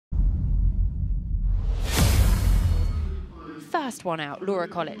first one out, Laura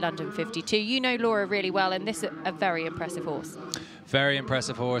Collett, London 52. You know Laura really well, and this is a very impressive horse. Very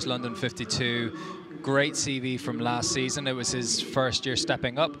impressive horse, London 52. Great CV from last season. It was his first year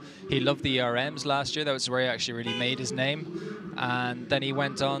stepping up. He loved the ERMs last year. That was where he actually really made his name. And then he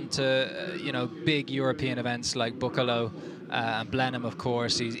went on to, you know, big European events like Buccalo and Blenheim, of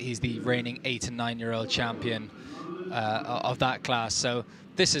course. He's the reigning 8- and 9-year-old champion of that class. So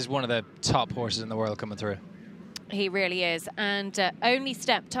this is one of the top horses in the world coming through. He really is, and only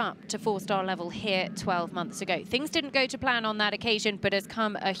stepped up to 4-star level here 12 months ago. Things didn't go to plan on that occasion, but has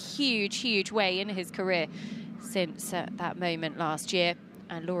come a huge, huge way in his career since that moment last year.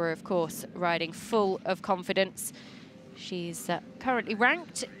 And Laura, of course, riding full of confidence. She's currently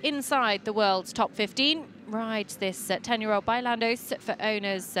ranked inside the world's top 15, rides this 10-year-old by Landos for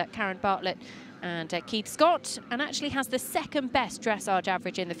owners Karen Bartlett and Keith Scott, and actually has the second best dressage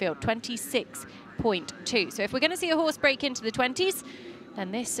average in the field, 26.2. So if we're going to see a horse break into the 20s,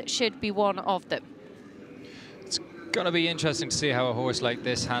 then this should be one of them. It's going to be interesting to see how a horse like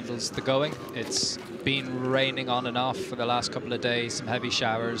this handles the going. It's been raining on and off for the last couple of days, some heavy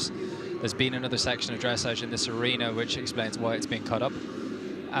showers. There's been another section of dressage in this arena, which explains why it's been cut up.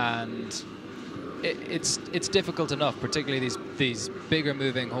 And it's difficult enough, particularly these bigger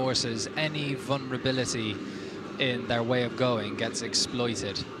moving horses. Any vulnerability in their way of going gets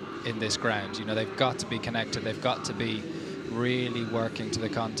exploited in this ground. You know, they've got to be connected. They've got to be really working to the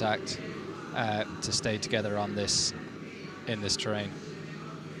contact to stay together on this in this terrain.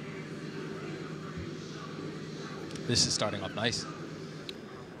 This is starting off nice.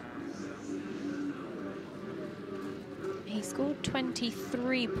 He scored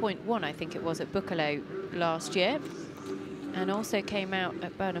 23.1, I think it was, at Buccalo last year, and also came out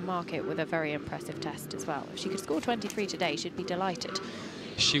at Burnham Market with a very impressive test as well. If she could score 23 today, she'd be delighted.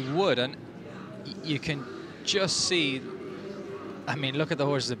 She would, and you can just see, I mean, look at the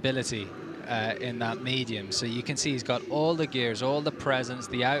horse's ability in that medium. So you can see he's got all the gears, all the presence,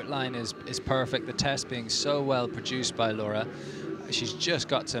 the outline is perfect, the test being so well produced by Laura. She's just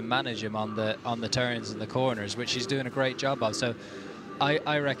got to manage him on the turns and the corners, which she's doing a great job of. So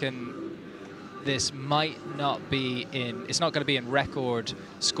I reckon this might not be in, it's not going to be in record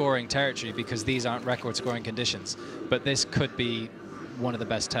scoring territory because these aren't record scoring conditions, but this could be one of the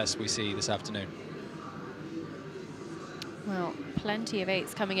best tests we see this afternoon. Well, plenty of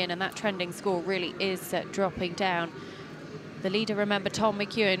 8s coming in, and that trending score really is dropping down. The leader, remember, Tom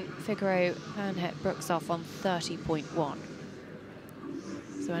McEwen, Figaro Van Het Brooks off on 30.1.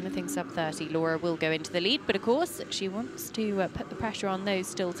 So anything sub 30, Laura will go into the lead, but of course she wants to put the pressure on those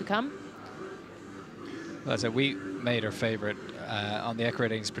still to come. Well, so we made her favourite on the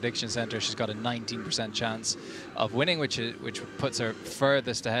Equiratings Prediction Centre. She's got a 19% chance of winning, which puts her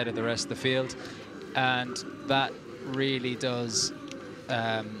furthest ahead of the rest of the field, and that really does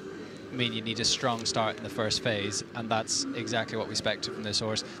mean you need a strong start in the first phase, and that's exactly what we expected from this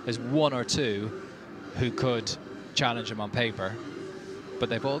horse. There's one or two who could challenge him on paper, but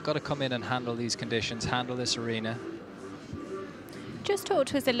they've all got to come in and handle these conditions, handle this arena. Just talk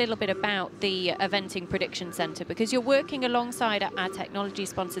to us a little bit about the Eventing Prediction Centre, because you're working alongside our technology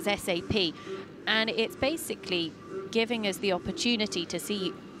sponsors, SAP, and it's basically giving us the opportunity to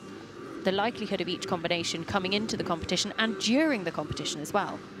see the likelihood of each combination coming into the competition and during the competition as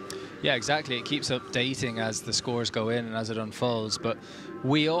well. Yeah, exactly. It keeps updating as the scores go in and as it unfolds, but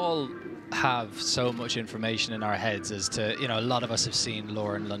we all have so much information in our heads as to, you know, a lot of us have seen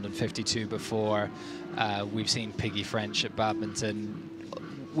Laura in London 52 before. We've seen Piggy French at Badminton.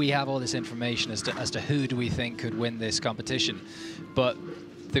 We have all this information as to who do we think could win this competition. But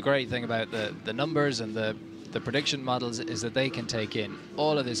the great thing about the numbers and the prediction models is that they can take in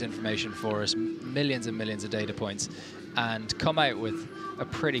all of this information for us, millions and millions of data points, and come out with a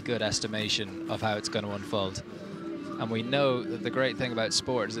pretty good estimation of how it's going to unfold. And we know that the great thing about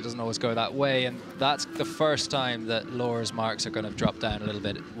sport is it doesn't always go that way, and that's the first time that Laura's marks are going to drop down a little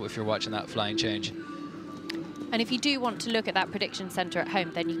bit if you're watching that flying change. And if you do want to look at that prediction centre at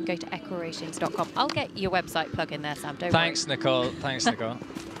home, then you can go to equiratings.com. I'll get your website plug in there, Sam, don't worry. Thanks, Nicole. Thanks, Nicole.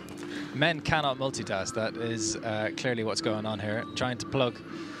 Men cannot multitask. That is clearly what's going on here. Trying to plug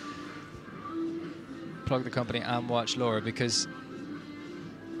the company and watch Laura, because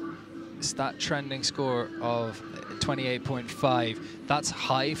it's that trending score of 28.5. That's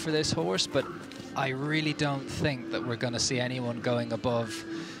high for this horse, but I really don't think that we're going to see anyone going above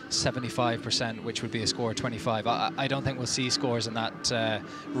 75%, which would be a score of 25. I don't think we'll see scores in that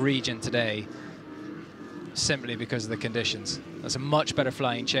region today, simply because of the conditions. That's a much better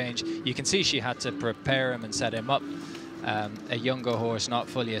flying change. You can see she had to prepare him and set him up. A younger horse, not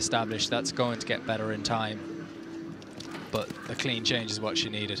fully established, that's going to get better in time. but a clean change is what she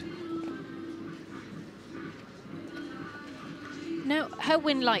needed. Now, her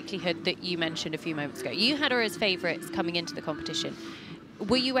win likelihood that you mentioned a few moments ago, you had her as favourites coming into the competition.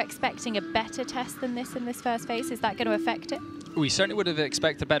 Were you expecting a better test than this in this first phase? Is that going to affect it? We certainly would have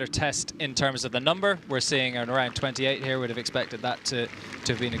expected a better test in terms of the number. We're seeing around 28 here. Would have expected that to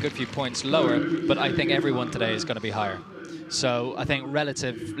have been a good few points lower, but I think everyone today is going to be higher. So I think,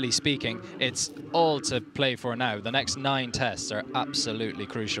 relatively speaking, it's all to play for now. The next 9 tests are absolutely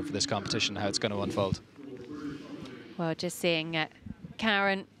crucial for this competition, how it's going to unfold. Well, just seeing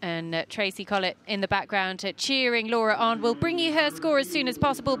Karen and Tracy Collett in the background cheering Laura on. We'll bring you her score as soon as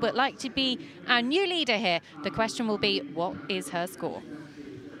possible, but like to be our new leader here, the question will be, what is her score?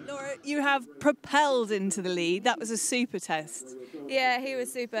 Laura, you have propelled into the lead. That was a super test. Yeah, he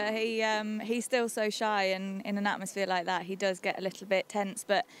was super. He's still so shy, and in an atmosphere like that, he does get a little bit tense,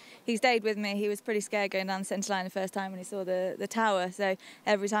 but he stayed with me. He was pretty scared going down the centre line the first time when he saw the tower, so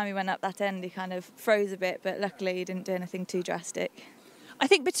every time he went up that end, he kind of froze a bit, but luckily he didn't do anything too drastic. I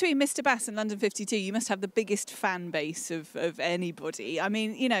think between Mr. Bass and London 52, you must have the biggest fan base of anybody. I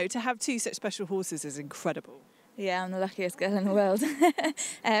mean, you know, to have 2 such special horses is incredible. Yeah, I'm the luckiest girl in the world.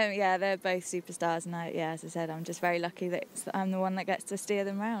 Yeah, they're both superstars, and as I said, I'm just very lucky that I'm the one that gets to steer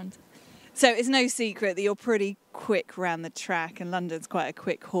them round. So it's no secret that you're pretty quick round the track, and London's quite a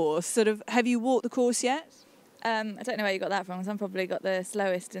quick horse. Sort of, have you walked the course yet? I don't know where you got that from, because I've probably got the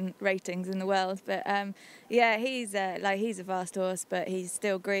slowest ratings in the world. But yeah, he's a fast horse, but he's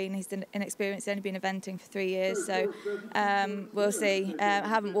still green. He's inexperienced. He's only been eventing for 3 years, so we'll see. I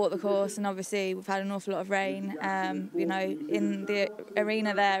haven't walked the course, and obviously we've had an awful lot of rain. You know, in the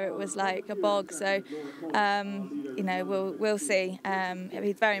arena there, it was like a bog. So you know, we'll see.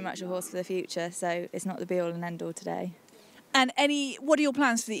 He's very much a horse for the future, so it's not the be all and end all today. And what are your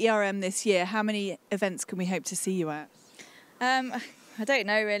plans for the ERM this year? How many events can we hope to see you at? I don't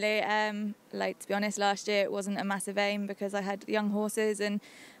know really. Like, to be honest, last year it wasn't a massive aim because I had young horses, and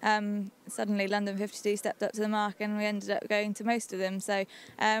suddenly London 52 stepped up to the mark, and we ended up going to most of them. So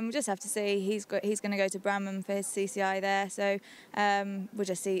we'll just have to see. He's going to go to Bramham for his CCI there. So we'll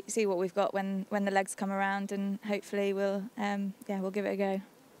just see what we've got when the legs come around, and hopefully we'll give it a go.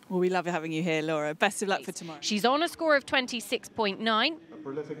 Well, we love having you here, Laura. Best of luck for tomorrow. She's on a score of 26.9.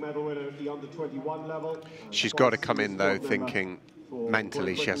 Prolific medal winner at the under 21 level. She's got to come in though thinking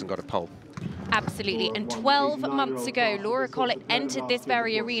mentally she hasn't got a pole. Absolutely, and 12 months ago, Laura Collett entered this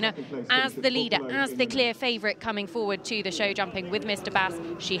very arena as the leader, as the clear favourite coming forward to the show jumping with Mr. Bass.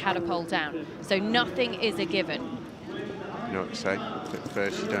 She had a pole down, so nothing is a given. You know what to say? At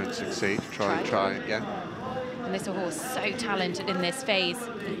first you don't succeed, try again. And this horse so talented in this phase.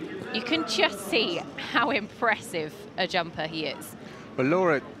 You can just see how impressive a jumper he is. Well,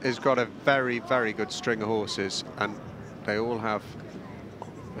 Laura has got a very, very good string of horses, and they all have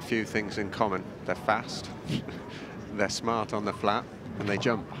a few things in common. They're fast, they're smart on the flat, and they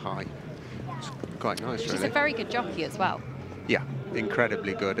jump high. It's quite nice, really. She's a very good jockey as well. Yeah,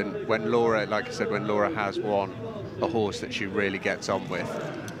 incredibly good. And when Laura, like I said, when Laura has won a horse that she really gets on with,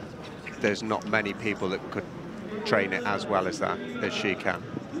 there's not many people that could train it as well as that, as she can.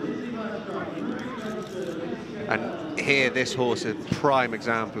 And here, this horse is a prime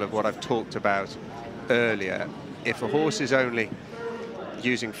example of what I've talked about earlier. If a horse is only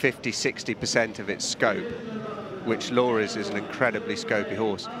using 50–60% of its scope, which Laura's is an incredibly scopy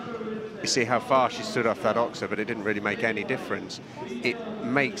horse, you see how far she stood off that oxer, but it didn't really make any difference. It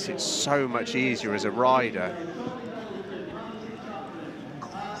makes it so much easier as a rider.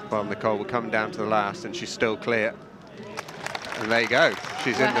 Well, Nicole will come down to the last, and she's still clear. And there you go,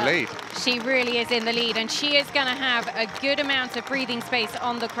 she's in the lead. She really is in the lead, and she is going to have a good amount of breathing space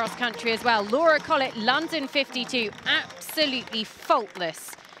on the cross country as well. Laura Collett, London 52, absolutely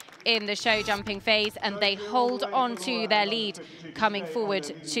faultless in the show jumping phase, and they hold on to their lead coming forward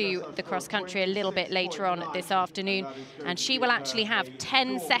to the cross country a little bit later on this afternoon. And she will actually have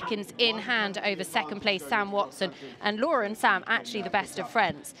 10 seconds in hand over second place Sam Watson, and Laura and Sam actually the best of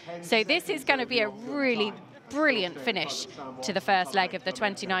friends. So this is going to be a really brilliant finish to the first leg of the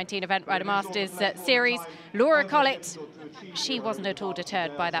 2019 Event Rider Masters series. Laura Collett, she wasn't at all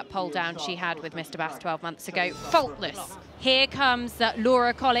deterred by that pole down she had with Mr. Bass 12 months ago. Faultless. Here comes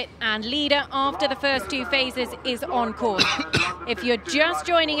Laura Collett, and leader after the first 2 phases is on course. If you're just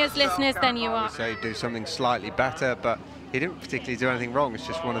joining us, listeners, then you are... Say do something slightly better, but he didn't particularly do anything wrong. It's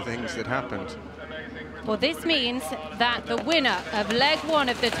just one of the things that happened. Well, this means that the winner of leg 1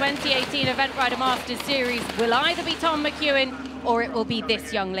 of the 2018 Event Rider Masters Series will either be Tom McEwen or it will be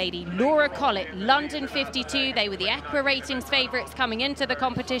this young lady, Laura Collett, London 52. They were the Equa Ratings favourites coming into the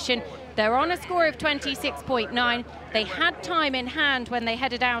competition. They're on a score of 26.9. They had time in hand when they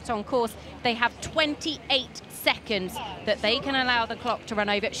headed out on course. They have 28 seconds that they can allow the clock to run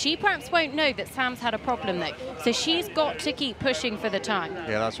over. She perhaps won't know that Sam's had a problem though, so she's got to keep pushing for the time.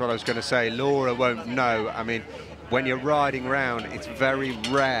 Yeah, that's what I was going to say. Laura won't know. I mean, when you're riding round, it's very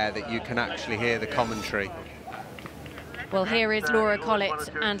rare that you can actually hear the commentary. Well, here is Laura Collett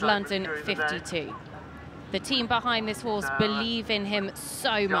and London 52. The team behind this horse believe in him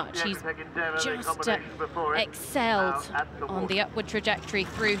so much. He's just excelled on the upward trajectory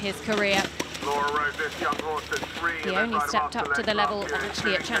through his career. He only stepped up to the level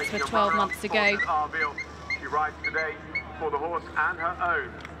actually at Chatsworth 12 months ago. She rides today for the horse and her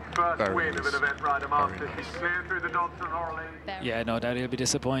own first win of an event rider master. She's clear through the Dodson Orally. Yeah, no doubt he'll be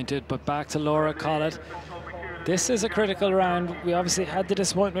disappointed, but back to Laura Collett. This is a critical round. We obviously had the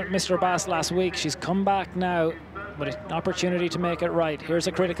disappointment with Mr. Bass last week. She's come back now with an opportunity to make it right. Here's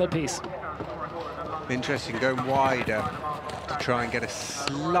a critical piece. Interesting, going wider to try and get a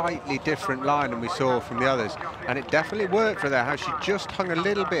slightly different line than we saw from the others. And it definitely worked for there, how she just hung a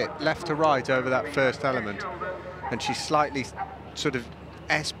little bit left to right over that first element. And she slightly sort of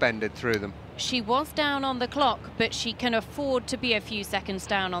S-bended through them. She was down on the clock, but she can afford to be a few seconds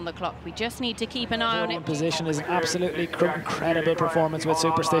down on the clock. We just need to keep an eye on it. Position is an absolutely incredible performance with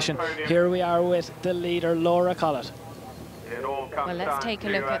Superstition. Here we are with the leader, Laura Collett. Well, let's take a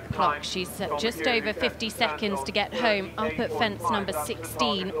look at the clock. She's just over 50 seconds to get home, up at fence number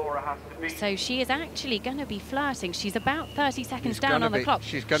 16. So she is actually going to be flirting. She's about 30 seconds down on the clock.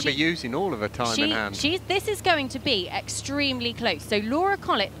 She's going to be using all of her time in hand. This is going to be extremely close. So Laura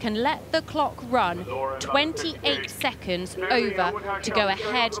Collett can let the clock run 28 seconds over to go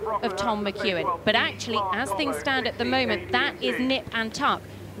ahead of Tom McEwen. But actually, as things stand at the moment, that is nip and tuck.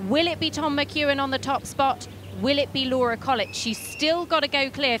 Will it be Tom McEwen on the top spot? Will it be Laura Collett? She's still got to go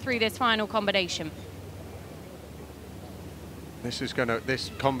clear through this final combination. This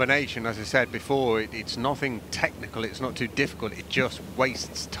combination, as I said before, it's nothing technical, it's not too difficult, it just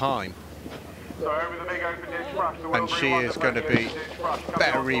wastes time. And she is going to be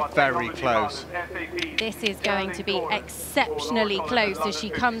very, very close. This is going to be exceptionally close as she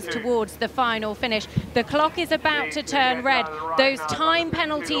comes towards the final finish. The clock is about to turn red. Those time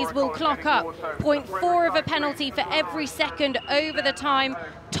penalties will clock up. 0.4 of a penalty for every second over the time.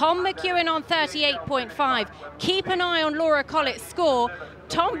 Tom McEwen on 38.5. Keep an eye on Laura Collett's score.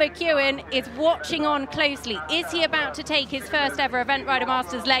 Tom McEwen is watching on closely. Is he about to take his first ever Event Rider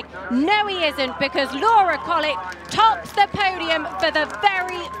Masters leg? No, he isn't, because Laura Collett tops the podium for the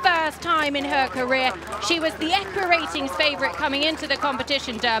very first time in her career. She was the Equa Ratings favourite coming into the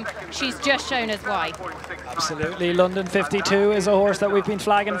competition, Derm. She's just shown us why. Absolutely. London 52 is a horse that we've been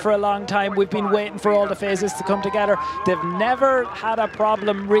flagging for a long time. We've been waiting for all the phases to come together. They've never had a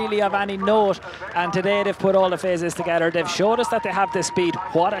problem really of any note, and today they've put all the phases together. They've showed us that they have the speed.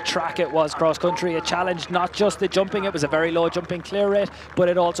 What a track it was cross country. It challenged not just the jumping, it was a very low jumping clear rate, but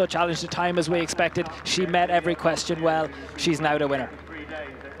it also challenged the time as we expected. She met every question well. She's now the winner.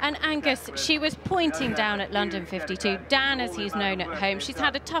 And Angus, she was pointing down at London 52, Dan as he's known at home. She's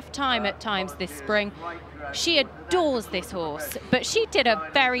had a tough time at times this spring. She adores this horse, but she did a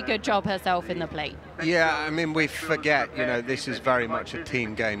very good job herself in the plate. Yeah, I mean, we forget, you know, this is very much a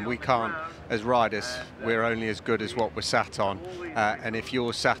team game. We can't, as riders, we're only as good as what we're sat on. And if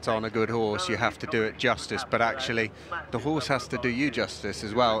you're sat on a good horse, you have to do it justice. But actually, the horse has to do you justice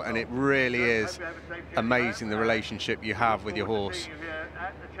as well. And it really is amazing the relationship you have with your horse.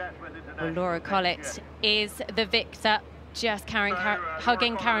 Well, Laura Collett is the victor. Just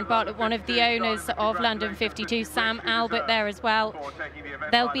hugging Karen Bartlett, one of the owners of London 52, Sam Albert there as well.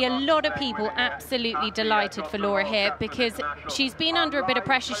 There'll be a lot of people absolutely delighted for Laura here because she's been under a bit of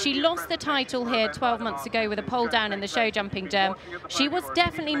pressure. She lost the title here 12 months ago with a pole down in the show jumping Derm. She was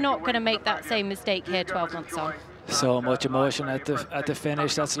definitely not going to make that same mistake here 12 months on. So much emotion at the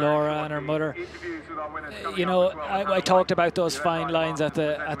finish. That's Laura and her mother. You know, I talked about those fine lines at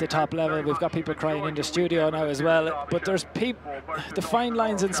the top level. We've got people crying in the studio now as well. But there's the fine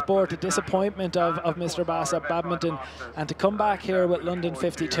lines in sport, the disappointment of Mr. Bass at badminton, and to come back here with London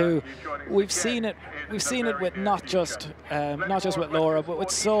 52, we've seen it we've seen it with not just with Laura, but with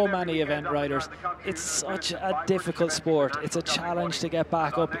so many event riders. It's such a difficult sport. It's a challenge to get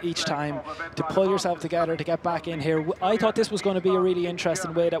back up each time, to pull yourself together, to get back in here. I thought this was going to be a really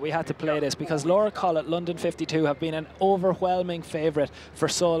interesting way that we had to play this, because Laura Collett, London 52, have been an overwhelming favourite for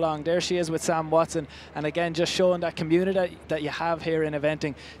so long. There she is with Sam Watson, and again, just showing that community that you have here in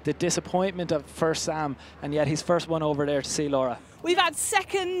eventing, the disappointment of first Sam, and yet he's first one over there to see Laura. We've had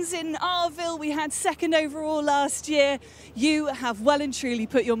seconds in Arville, we had second overall last year. You have well and truly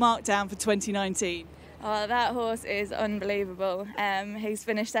put your mark down for 2019. Oh, that horse is unbelievable. He's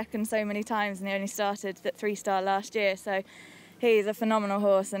finished second so many times, and he only started at 3-star last year, so he's a phenomenal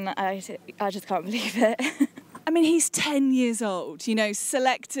horse, and I just can't believe it. I mean, he's 10 years old. You know,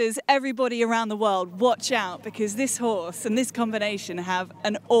 selectors, everybody around the world, watch out, because this horse and this combination have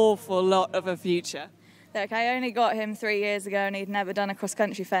an awful lot of a future. Look, I only got him 3 years ago, and he'd never done a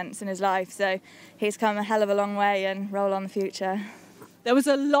cross-country fence in his life, so he's come a hell of a long way, and roll on the future. There was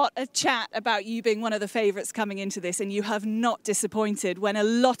a lot of chat about you being one of the favourites coming into this, and you have not disappointed when a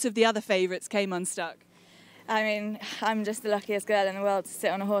lot of the other favourites came unstuck. I mean, I'm just the luckiest girl in the world to sit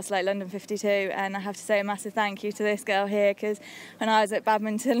on a horse like London 52, and I have to say a massive thank you to this girl here, because when I was at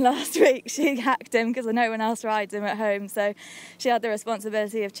badminton last week, she hacked him because no one else rides him at home, so she had the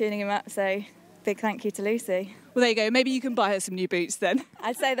responsibility of tuning him up, so big thank you to Lucy. Well, there you go. Maybe you can buy her some new boots then.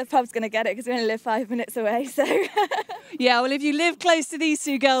 I'd say the pub's going to get it because we only live 5 minutes away, so... Yeah, well, if you live close to these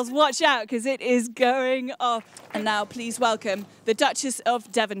two girls, watch out, because it is going off. And now please welcome the Duchess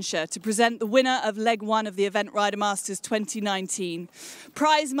of Devonshire to present the winner of Leg 1 of the Event Rider Masters 2019.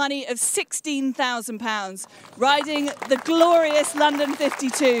 Prize money of £16,000, riding the glorious London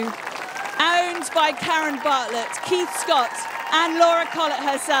 52, owned by Karen Bartlett, Keith Scott and Laura Collett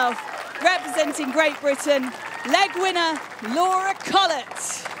herself. Representing Great Britain, leg winner, Laura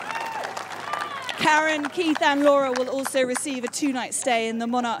Collett. Karen, Keith and Laura will also receive a 2-night stay in the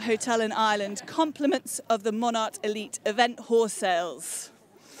Monarch Hotel in Ireland, compliments of the Monarch Elite Event Horse Sales.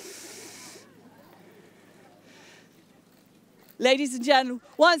 Ladies and gentlemen,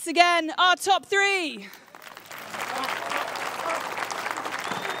 once again, our top 3.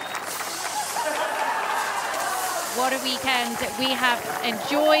 What a weekend we have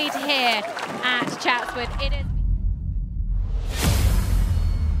enjoyed here at Chatswood. It is